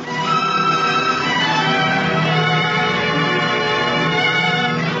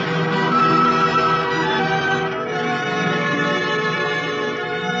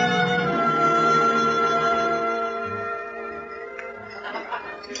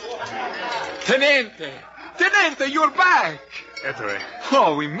 Tenente, you're back. Ettore.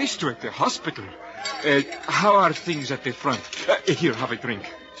 Oh, we missed you at the hospital. How are things at the front? Here, have a drink.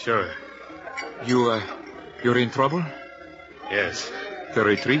 Sure. You're in trouble? Yes. The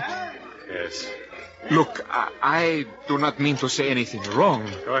retreat? Yes. Look, I do not mean to say anything wrong.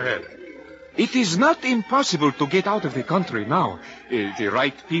 Go ahead. It is not impossible to get out of the country now. The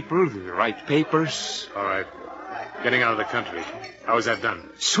right people, the right papers. All right. Getting out of the country. How is that done?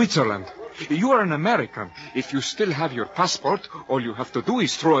 Switzerland. You are an American. If you still have your passport, all you have to do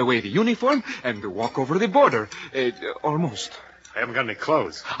is throw away the uniform and walk over the border. Almost. I haven't got any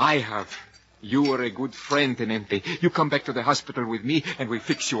clothes. I have. You are a good friend, Tenente. You come back to the hospital with me and we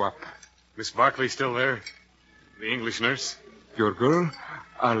fix you up. Miss Barkley still there? The English nurse? Your girl?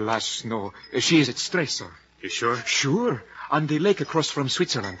 Alas, no. She is at Stresa. You sure? Sure. On the lake across from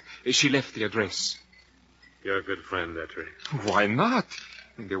Switzerland. She left the address. You're a good friend, Ettore. Why not?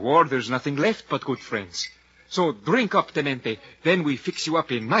 In the war, there's nothing left but good friends. So drink up, Tenente. Then we fix you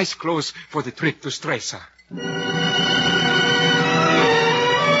up in nice clothes for the trip to Stresa.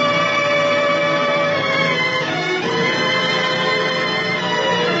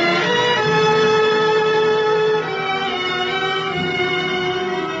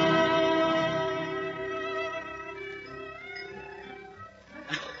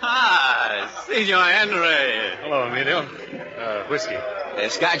 Signor Henry. Hello, Emilio. Whiskey.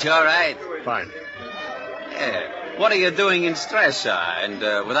 Scotch all right? Fine. Yeah. What are you doing in Stresa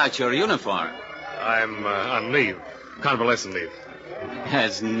and without your uniform? I'm on leave. Convalescent leave.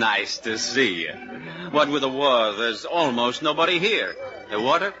 That's nice to see you. What with the war, there's almost nobody here. The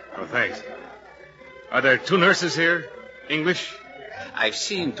water? Oh, thanks. Are there two nurses here? English? I've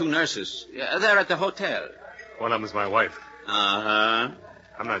seen two nurses. They're at the hotel. One of them's my wife. Uh-huh.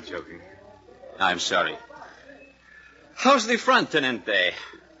 I'm not joking. I'm sorry. How's the front, Tenente?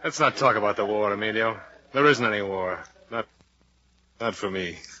 Let's not talk about the war, Emilio. There isn't any war. Not for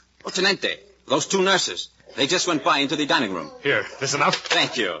me. Oh, Tenente, those two nurses. They just went by into the dining room. Here, this enough?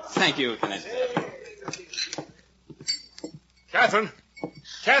 Thank you. Thank you, Tenente. Catherine!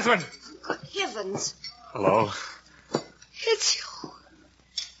 Catherine! Good heavens. Hello. It's you.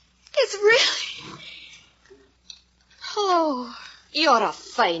 It's really... Hello. You're a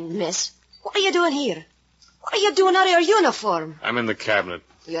fine miss. What are you doing here? What are you doing out of your uniform? I'm in the cabinet.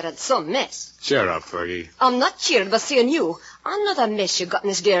 You're at some mess. Cheer up, Fergie. I'm not cheered by seeing you. Another mess you gotten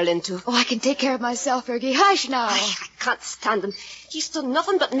this girl into. Oh, I can take care of myself, Fergie. Hush now. I can't stand him. He's done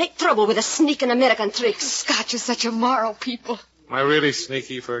nothing but make trouble with his sneaking American tricks. Scotch is such immoral people. Am I really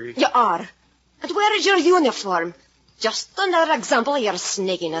sneaky, Fergie? You are. And where is your uniform? Just another example of your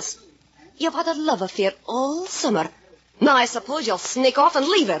sneakiness. You've had a love affair all summer. Now I suppose you'll sneak off and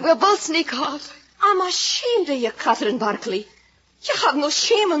leave her. We'll both sneak off. I'm ashamed of you, Catherine Barkley. You have no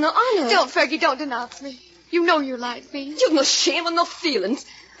shame and no honor. Don't, Fergie, don't denounce me. You know you like me. You've no shame and no feelings.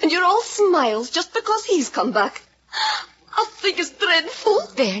 And you're all smiles just because he's come back. I think it's dreadful.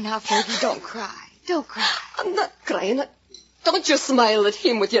 There now, Fergie, don't cry. Don't cry. I'm not crying. Don't you smile at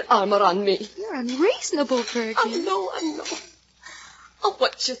him with your arm around me. You're unreasonable, Fergie. I know. I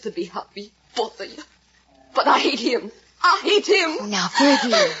want you to be happy, both of you. But I hate him. I hate him. Now, Fergie,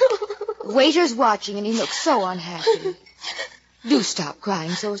 the waiter's watching and he looks so unhappy. Do stop crying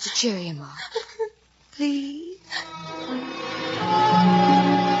so as to cheer him up. Please.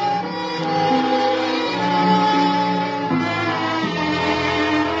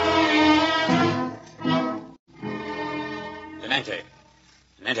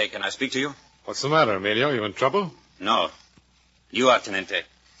 Tenente, can I speak to you? What's the matter, Emilio? You in trouble? No. You are, Tenente.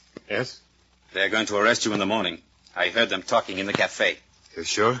 Yes? They're going to arrest you in the morning. I heard them talking in the cafe. You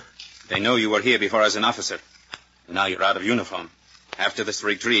sure? They know you were here before as an officer. Now you're out of uniform. After this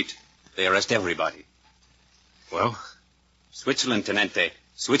retreat, they arrest everybody. Well? Switzerland, Tenente.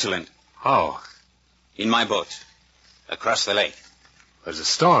 Switzerland. How? In my boat. Across the lake. There's a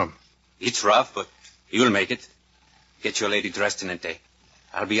storm. It's rough, but you'll make it. Get your lady dressed, Tenente.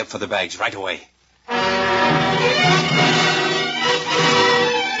 I'll be up for the bags right away.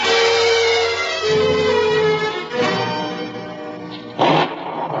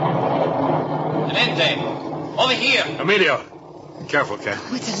 Tenente, over here. Emilio. Careful, Cat.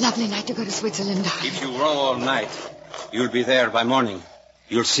 Oh, it's a lovely night to go to Switzerland. If you row all night, you'll be there by morning.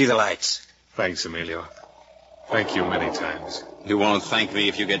 You'll see the lights. Thanks, Emilio. Thank you many times. You won't thank me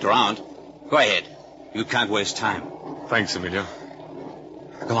if you get drowned. Go ahead. You can't waste time. Thanks, Emilio.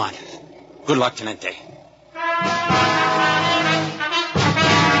 Come on. Good luck, Tenente.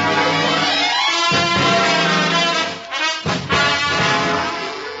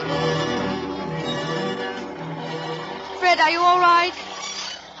 Fred, are you all right?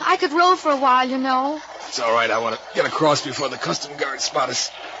 I could row for a while, you know. It's all right. I want to get across before the custom guards spot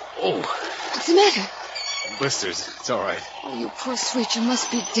us. Oh. What's the matter? Blisters. It's all right. Oh, you poor sweet. You must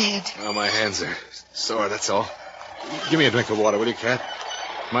be dead. Well, my hands are sore, that's all. Give me a drink of water, will you, Cat?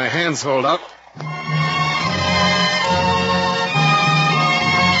 My hands hold up.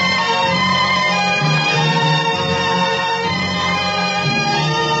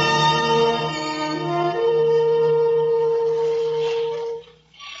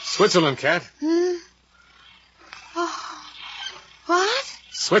 Switzerland, Cat. Oh. What?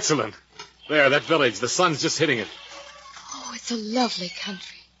 Switzerland. There, that village. The sun's just hitting it. Oh, it's a lovely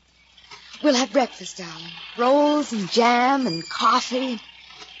country. We'll have breakfast, darling. Rolls and jam and coffee.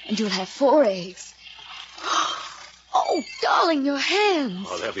 And you'll have 4 eggs. Oh, darling, your hands.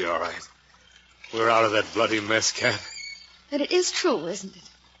 Oh, they'll be all right. We're out of that bloody mess, Cat. And it is true, isn't it?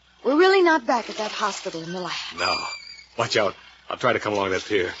 We're really not back at that hospital in the lab. No. Watch out. I'll try to come along that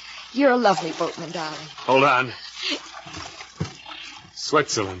pier. You're a lovely boatman, darling. Hold on.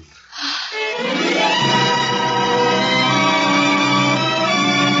 Switzerland.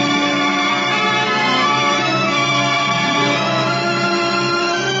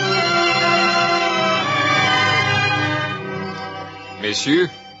 Monsieur,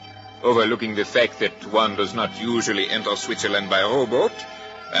 overlooking the fact that one does not usually enter Switzerland by rowboat,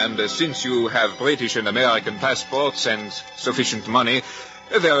 and since you have British and American passports and sufficient money,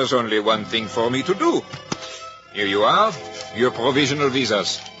 there is only one thing for me to do. Here you are, your provisional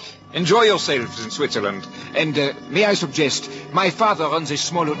visas. Enjoy yourselves in Switzerland. And may I suggest, my father runs a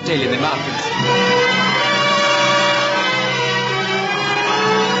small hotel in the mountains.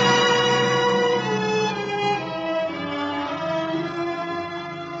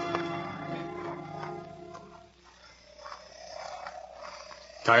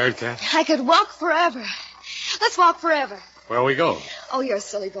 Tired, Cat? I could walk forever. Let's walk forever. Where we go? Oh, you're a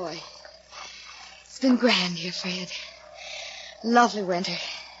silly boy. It's been grand here, Fred. Lovely winter.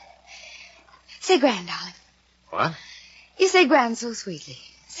 Say grand, darling. What? You say grand so sweetly.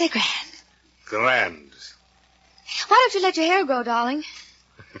 Say grand. Grand. Why don't you let your hair grow, darling?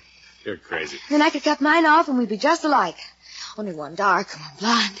 You're crazy. Then I could cut mine off and we'd be just alike. Only one dark and one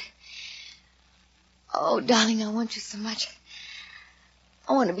blonde. Oh, darling, I want you so much.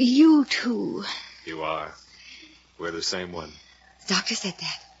 I want to be you, too. You are. We're the same one. The doctor said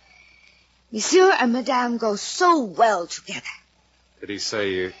that. Monsieur and Madame go so well together. Did he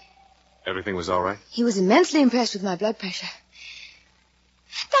say everything was all right? He was immensely impressed with my blood pressure.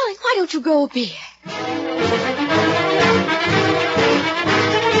 Darling, why don't you grow a beard?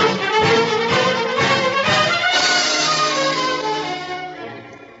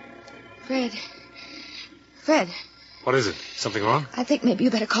 Fred. What is it? Something wrong? I think maybe you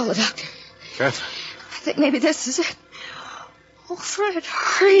better call the doctor. Catherine. I think maybe this is it. Oh, Fred,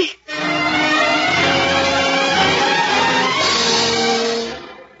 hurry.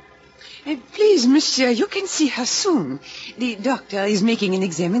 Please, monsieur, you can see her soon. The doctor is making an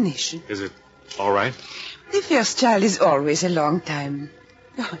examination. Is it all right? The first child is always a long time.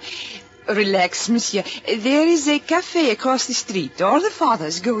 Oh, relax, monsieur. There is a cafe across the street. All the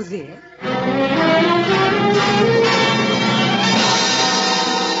fathers go there.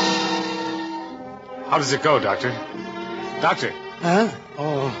 How does it go, Doctor? Doctor. Huh?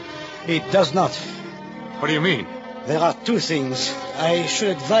 Oh, it does not. What do you mean? There are two things. I should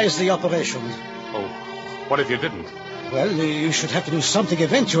advise the operation. Oh, what if you didn't? Well, you should have to do something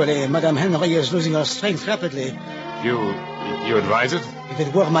eventually. Madame Henry is losing her strength rapidly. You advise it? If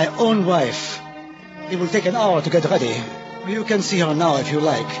it were my own wife, it will take an hour to get ready. You can see her now if you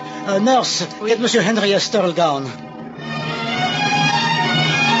like. Nurse, get Monsieur Henry a sterile gown.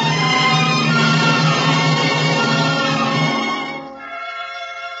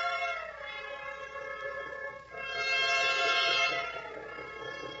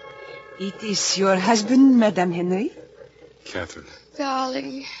 It is your husband, Madame Henry? Catherine.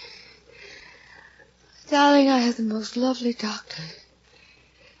 Darling. Darling, I have the most lovely doctor.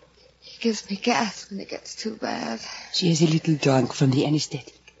 He gives me gas when it gets too bad. She is a little drunk from the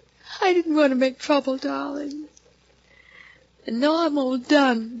anesthetic. I didn't want to make trouble, darling. And now I'm all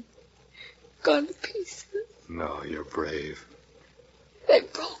done. Gone to pieces. No, you're brave.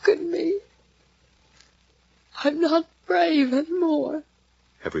 They've broken me. I'm not brave anymore.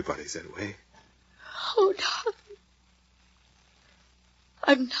 Everybody's that way. Oh, darling.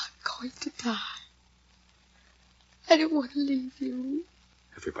 I'm not going to die. I don't want to leave you.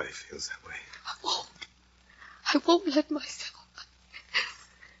 Everybody feels that way. I won't let myself.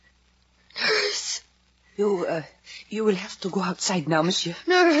 Nurse. You will have to go outside now, monsieur.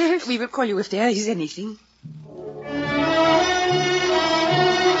 Nurse. We will call you if there is anything.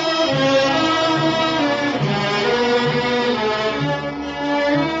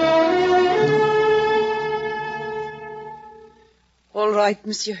 All right,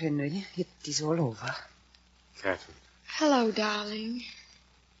 Monsieur Henry. It is all over. Catherine. Hello, darling.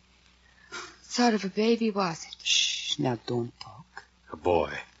 What sort of a baby was it? Shh, now don't talk. A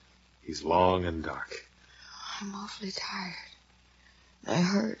boy. He's long and dark. I'm awfully tired. I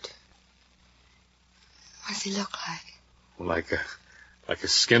hurt. What does he look like? Like a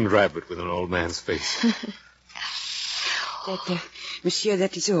skinned rabbit with an old man's face. Monsieur,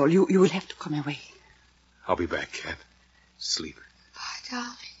 that is all. You will have to come away. I'll be back, Cat. Sleep. Bye,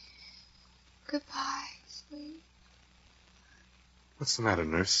 darling. Goodbye, sweet. What's the matter,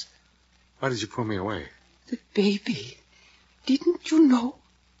 nurse? Why did you pull me away? The baby. Didn't you know?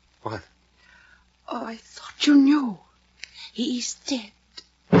 What? Oh, I thought you knew. He is dead.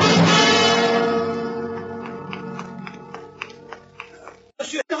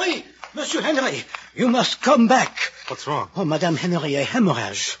 Monsieur Henry, you must come back. What's wrong? Oh, Madame Henry, a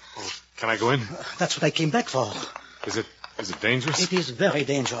hemorrhage. Oh, can I go in? That's what I came back for. Is it dangerous? It is very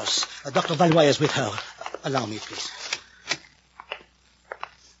dangerous. Dr. Valois is with her. Allow me, please.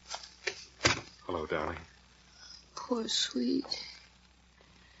 Hello, darling. Poor sweet.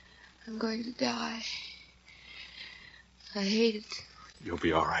 I'm going to die. I hate it. You'll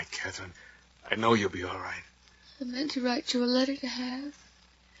be all right, Catherine. I know you'll be all right. I meant to write you a letter to have.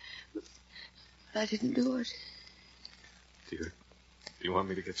 But I didn't do it. Do you want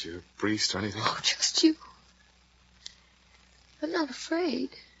me to get you a priest or anything? Oh, just you. I'm not afraid.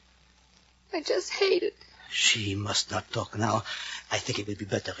 I just hate it. She must not talk now. I think it would be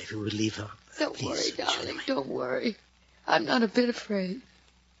better if you would leave her. Don't worry, darling. Don't worry. I'm not a bit afraid.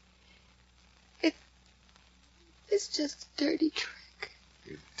 It's just a dirty trick.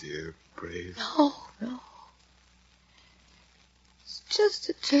 You dear, brave. No. It's just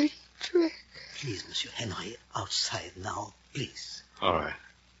a dirty trick. Please, Monsieur Henry, outside now, please. All right.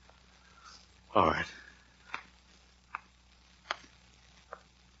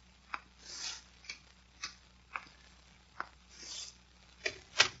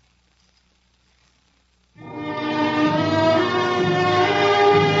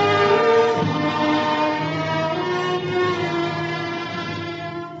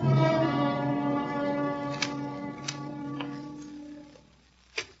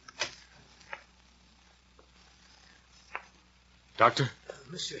 Doctor?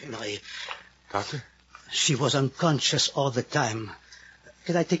 Monsieur Henry. Doctor? She was unconscious all the time.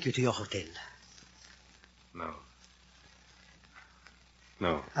 Can I take you to your hotel? No.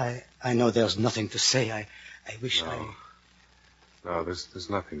 No. I know there's nothing to say. I wish No, there's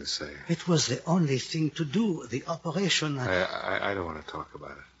nothing to say. It was the only thing to do, the operation. I don't want to talk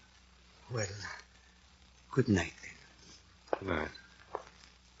about it. Well, good night, then. Good night.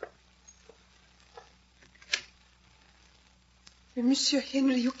 Monsieur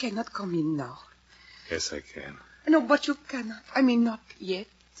Henry, you cannot come in now. Yes, I can. No, but you cannot. I mean, not yet.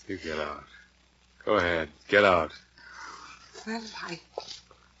 You get out. Go ahead. Get out. Well,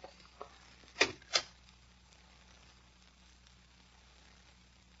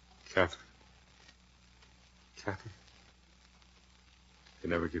 Catherine. Catherine. They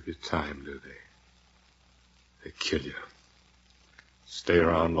never give you time, do they? They kill you. Stay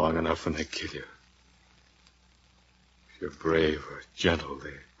around long enough and they kill you. If you're brave or gentle,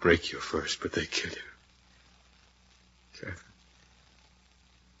 they break you first, but they kill you. Catherine.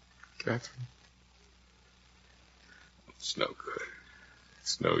 Catherine. It's no good.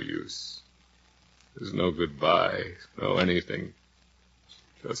 It's no use. There's no goodbye, no anything.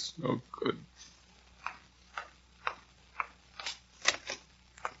 Just no good.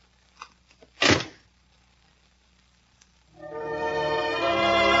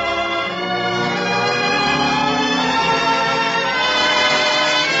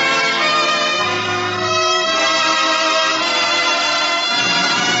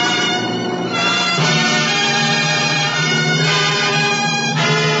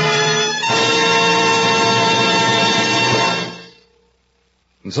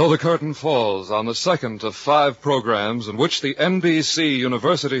 And so the curtain falls on the second of 5 programs in which the NBC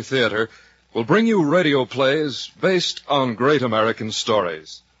University Theater will bring you radio plays based on great American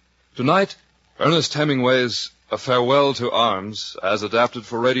stories. Tonight, Ernest Hemingway's A Farewell to Arms, as adapted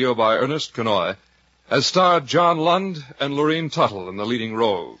for radio by Ernest Kenoy, has starred John Lund and Lorene Tuttle in the leading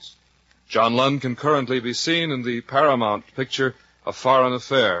roles. John Lund can currently be seen in the Paramount picture A Foreign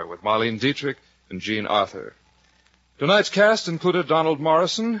Affair with Marlene Dietrich and Jean Arthur. Tonight's cast included Donald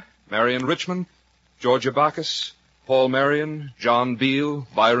Morrison, Marion Richmond, Georgia Bacchus, Paul Marion, John Beale,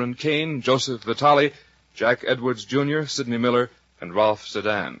 Byron Kane, Joseph Vitale, Jack Edwards Jr., Sidney Miller, and Ralph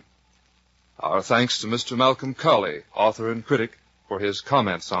Sedan. Our thanks to Mr. Malcolm Cowley, author and critic, for his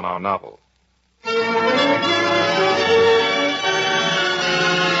comments on our novel.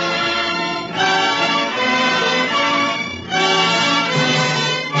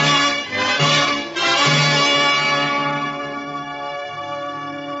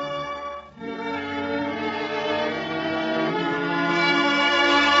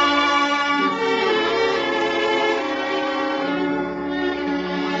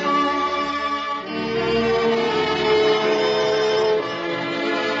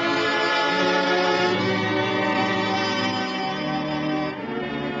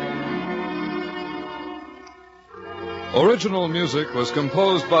 Original music was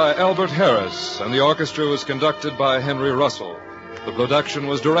composed by Albert Harris, and the orchestra was conducted by Henry Russell. The production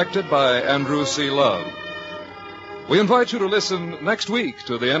was directed by Andrew C. Love. We invite you to listen next week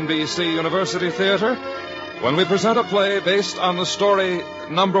to the NBC University Theater when we present a play based on the story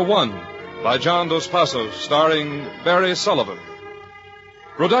Number 1 by John Dos Passos, starring Barry Sullivan.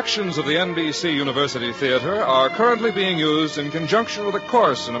 Productions of the NBC University Theater are currently being used in conjunction with a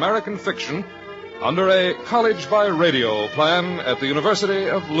course in American fiction under a college by radio plan at the University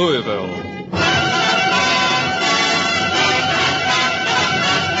of Louisville.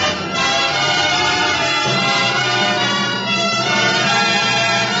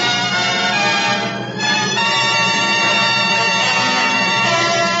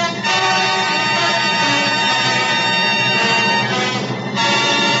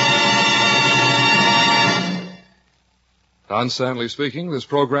 Don Stanley speaking. This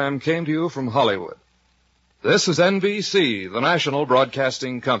program came to you from Hollywood. This is NBC, the National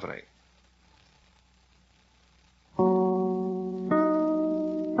Broadcasting Company.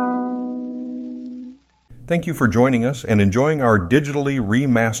 Thank you for joining us and enjoying our digitally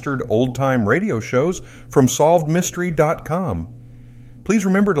remastered old-time radio shows from SolvedMystery.com. Please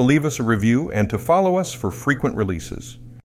remember to leave us a review and to follow us for frequent releases.